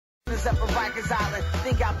Rise up from Rikers Island,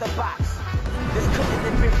 think out the box. This couldn't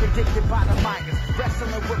have been predicted by the miners.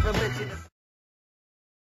 Wrestling with religion is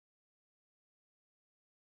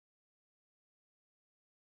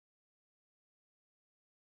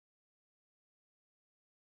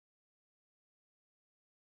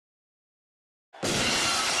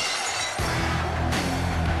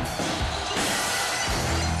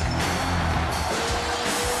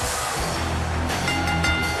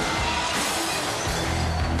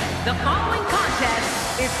The following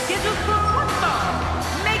contest is scheduled for one fall,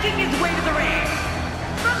 making his way to the ring.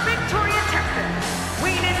 From Victoria, Texas,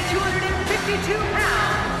 weighing in at 252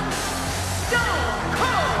 pounds, Stone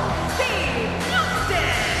Cold Steve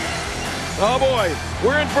Austin. Oh boy,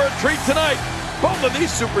 we're in for a treat tonight. Both of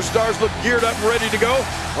these superstars look geared up and ready to go.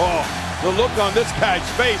 Oh, the look on this guy's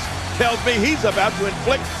face tells me he's about to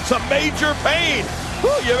inflict some major pain.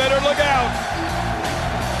 Whew, you better look out.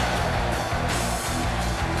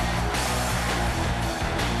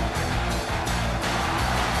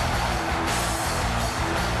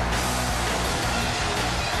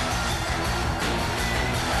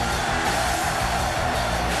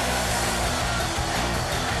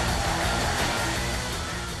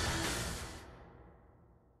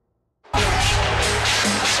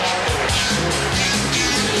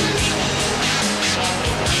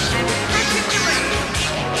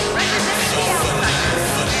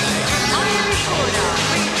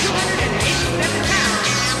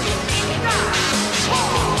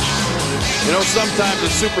 You know, sometimes a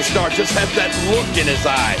superstar just has that look in his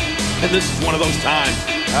eye. And this is one of those times.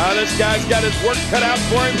 This guy's got his work cut out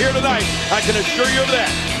for him here tonight. I can assure you of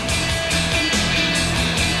that.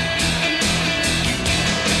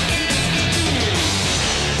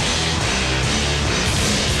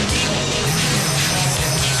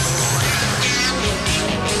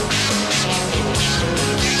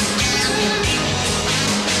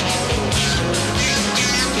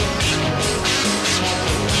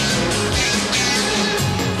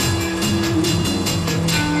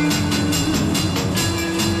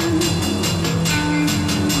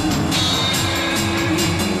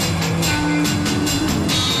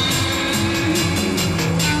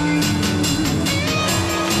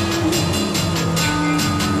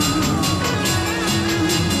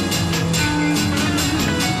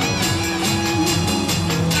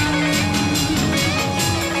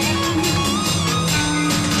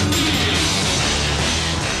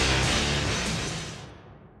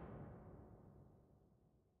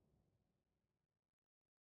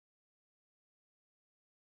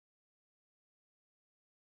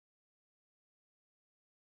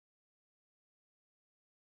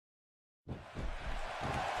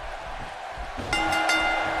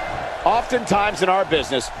 Oftentimes in our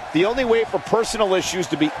business, the only way for personal issues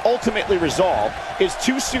to be ultimately resolved is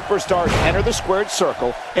two superstars enter the squared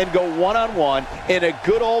circle and go one-on-one in a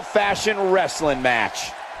good old-fashioned wrestling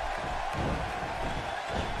match.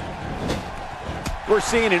 We're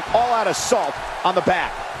seeing an all-out assault on the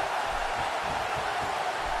back.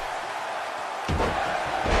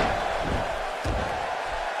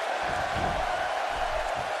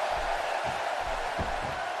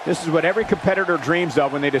 This is what every competitor dreams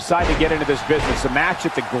of when they decide to get into this business. A match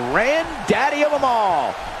at the granddaddy of them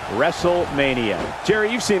all, WrestleMania.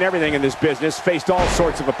 Jerry, you've seen everything in this business, faced all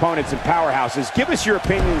sorts of opponents and powerhouses. Give us your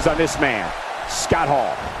opinions on this man, Scott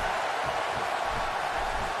Hall.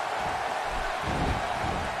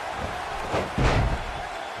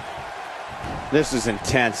 This is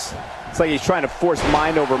intense. It's like he's trying to force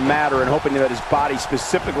mind over matter and hoping that his body,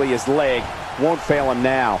 specifically his leg, won't fail him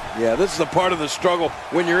now. Yeah, this is a part of the struggle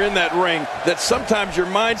when you're in that ring, that sometimes your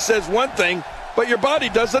mind says one thing, but your body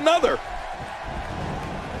does another.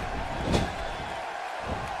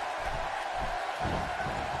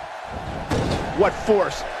 What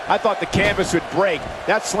force. I thought the canvas would break.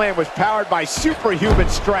 That slam was powered by superhuman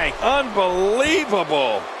strength.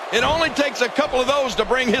 Unbelievable. It only takes a couple of those to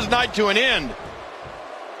bring his night to an end.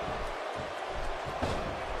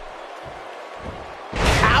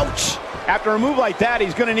 Ouch! After a move like that,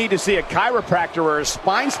 he's going to need to see a chiropractor or a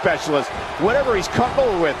spine specialist, whatever he's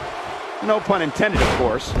comfortable with. No pun intended, of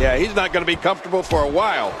course. Yeah, he's not going to be comfortable for a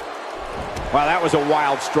while. Wow, that was a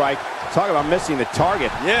wild strike. Talk about missing the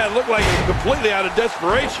target. Yeah, it looked like he was completely out of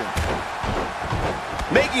desperation.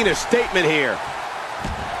 Making a statement here.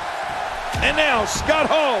 And now, Scott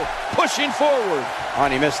Hall pushing forward. Oh,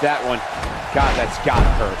 and he missed that one. God, that's gotta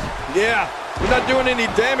hurt. Yeah, he's not doing any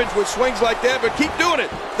damage with swings like that, but keep doing it.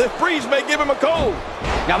 The freeze may give him a cold.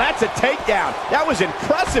 Now that's a takedown. That was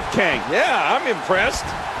impressive, King. Yeah, I'm impressed.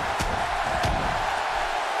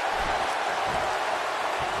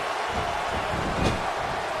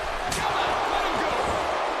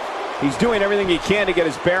 He's doing everything he can to get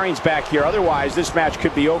his bearings back here. Otherwise, this match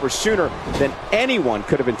could be over sooner than anyone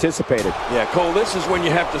could have anticipated. Yeah, Cole, this is when you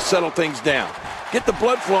have to settle things down. Get the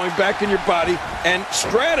blood flowing back in your body and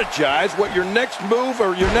strategize what your next move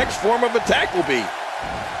or your next form of attack will be.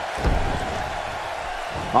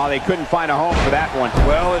 Oh, they couldn't find a home for that one.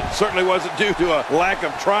 Well, it certainly wasn't due to a lack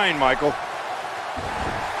of trying, Michael.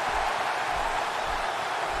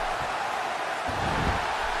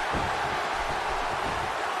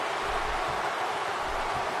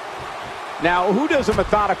 Now, who does a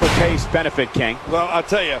methodical pace benefit, King? Well, I'll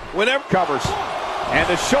tell you, whenever... Covers. And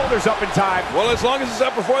the shoulder's up in time. Well, as long as it's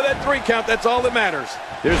up before that 3 count, that's all that matters.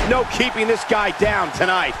 There's no keeping this guy down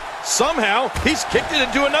tonight. Somehow, he's kicked it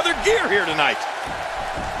into another gear here tonight.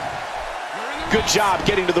 Good job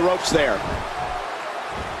getting to the ropes there.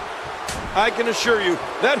 I can assure you,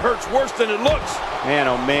 that hurts worse than it looks. Man,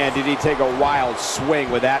 oh man, did he take a wild swing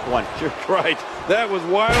with that one. You're right. That was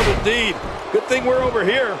wild indeed. Good thing we're over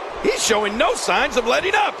here. He's showing no signs of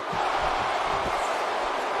letting up.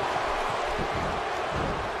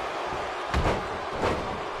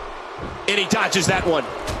 And he dodges that one.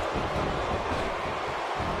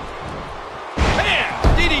 Man,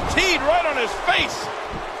 DDT'd right on his face.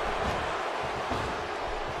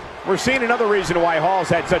 We're seeing another reason why Hall's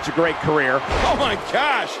had such a great career. Oh my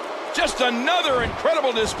gosh. Just another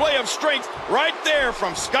incredible display of strength right there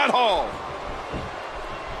from Scott Hall.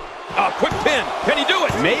 A quick pin. Can he do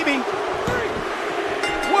it? Maybe.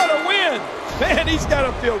 What a win. Man, he's got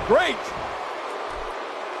to feel great.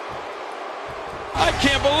 I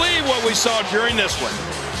can't believe what we saw during this one.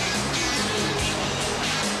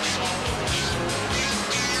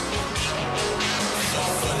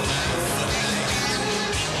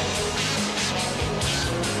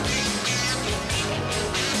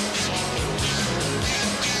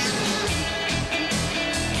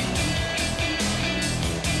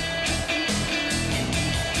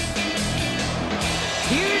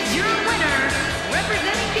 Here's your winner,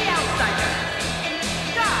 representing the outsider,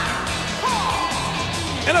 Scott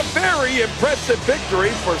Hall. And a very impressive victory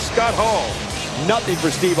for Scott Hall. Nothing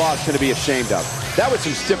for Steve Austin to be ashamed of. That was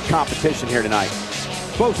some stiff competition here tonight.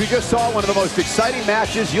 Folks, we just saw one of the most exciting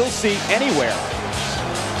matches you'll see anywhere.